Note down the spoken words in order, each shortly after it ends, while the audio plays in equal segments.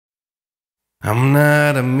I'm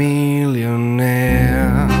not a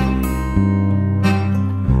millionaire.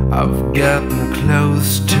 I've got no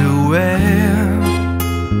clothes to wear.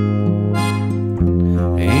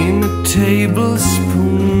 In a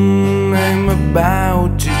tablespoon I'm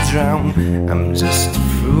about to drown. I'm just a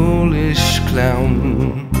foolish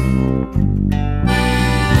clown.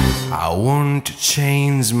 I want to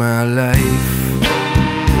change my life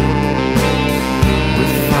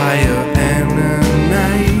with fire and a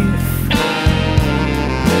knife,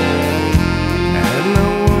 and I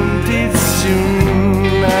want it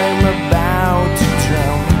soon. I'm about to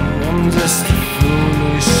drown. I'm just a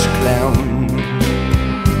foolish clown.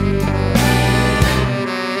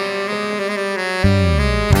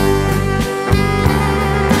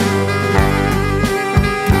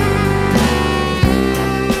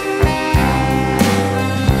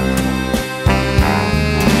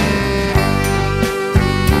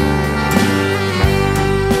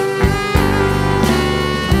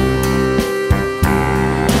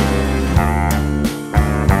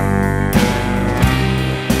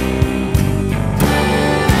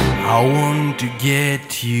 I want to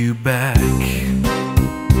get you back,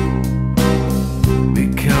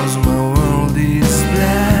 because my world is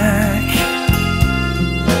black.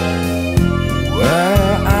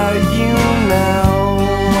 Where are you now?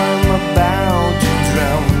 I'm about to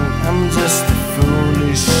drown. I'm just a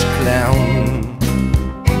foolish clown.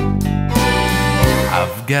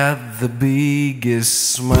 I've got the biggest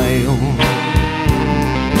smile,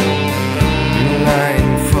 been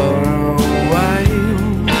lying for a while.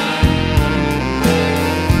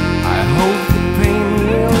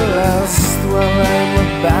 Well, I'm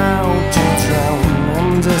about to drown.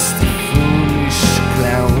 I'm just a foolish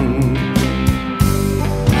clown.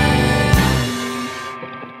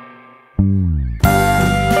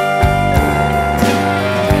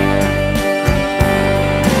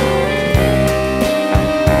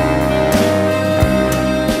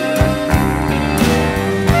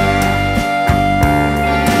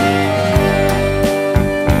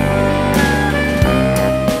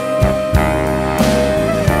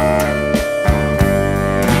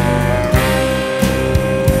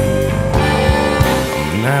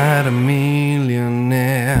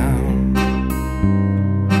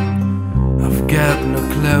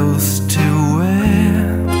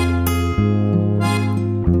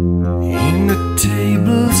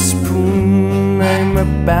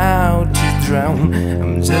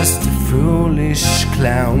 I'm just a foolish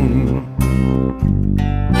clown.